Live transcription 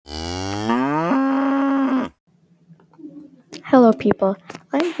Hello, people.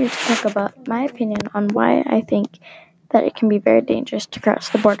 I'm here to talk about my opinion on why I think that it can be very dangerous to cross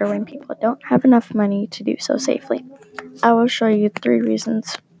the border when people don't have enough money to do so safely. I will show you 3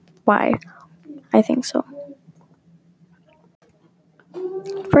 reasons why I think so.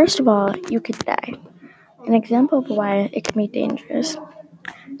 First of all, you could die. An example of why it can be dangerous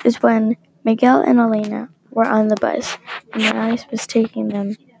is when Miguel and Elena were on the bus and Morales was taking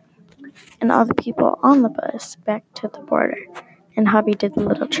them and all the people on the bus back to the border, and Javi did the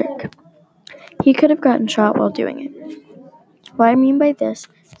little trick. He could have gotten shot while doing it. What I mean by this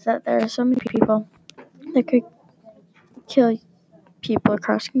is that there are so many people that could kill people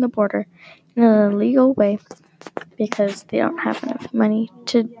crossing the border in an illegal way because they don't have enough money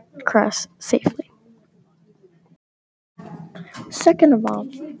to cross safely. Second of all,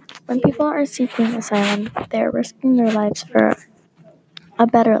 when people are seeking asylum, they are risking their lives for a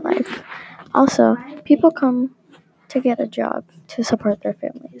better life. Also, people come to get a job to support their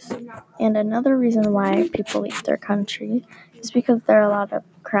families. And another reason why people leave their country is because there are a lot of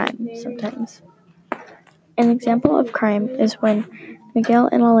crime sometimes. An example of crime is when Miguel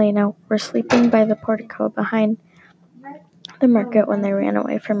and Elena were sleeping by the portico behind the market when they ran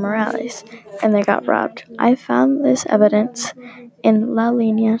away from Morales and they got robbed. I found this evidence in La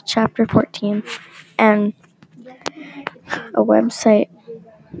Linea chapter 14 and a website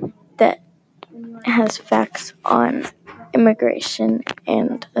that has facts on immigration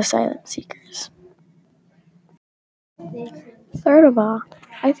and asylum seekers. Third of all,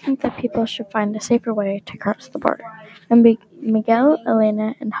 I think that people should find a safer way to cross the border. When Miguel,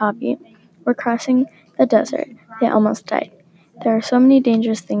 Elena, and Javi were crossing the desert, they almost died. There are so many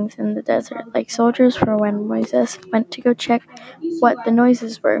dangerous things in the desert, like soldiers for when Moises went to go check what the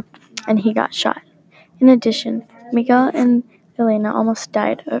noises were, and he got shot. In addition, Miguel and Elena almost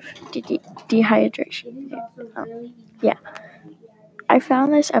died of dehydration. I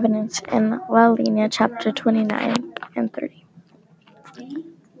found this evidence in La Linea chapter 29 and 30.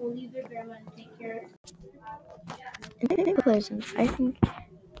 In conclusion, I think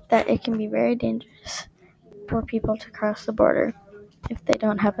that it can be very dangerous for people to cross the border if they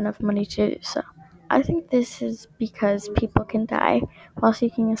don't have enough money to do so. I think this is because people can die while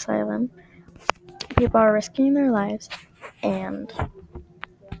seeking asylum, people are risking their lives, and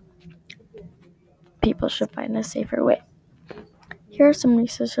people should find a safer way. Here are some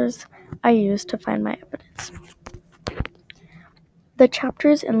resources I used to find my evidence. The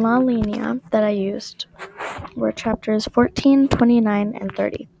chapters in La Linea that I used were chapters 14, 29, and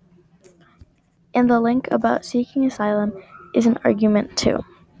 30. And the link about seeking asylum is an argument too.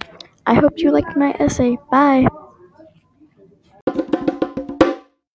 I hope you liked my essay. Bye!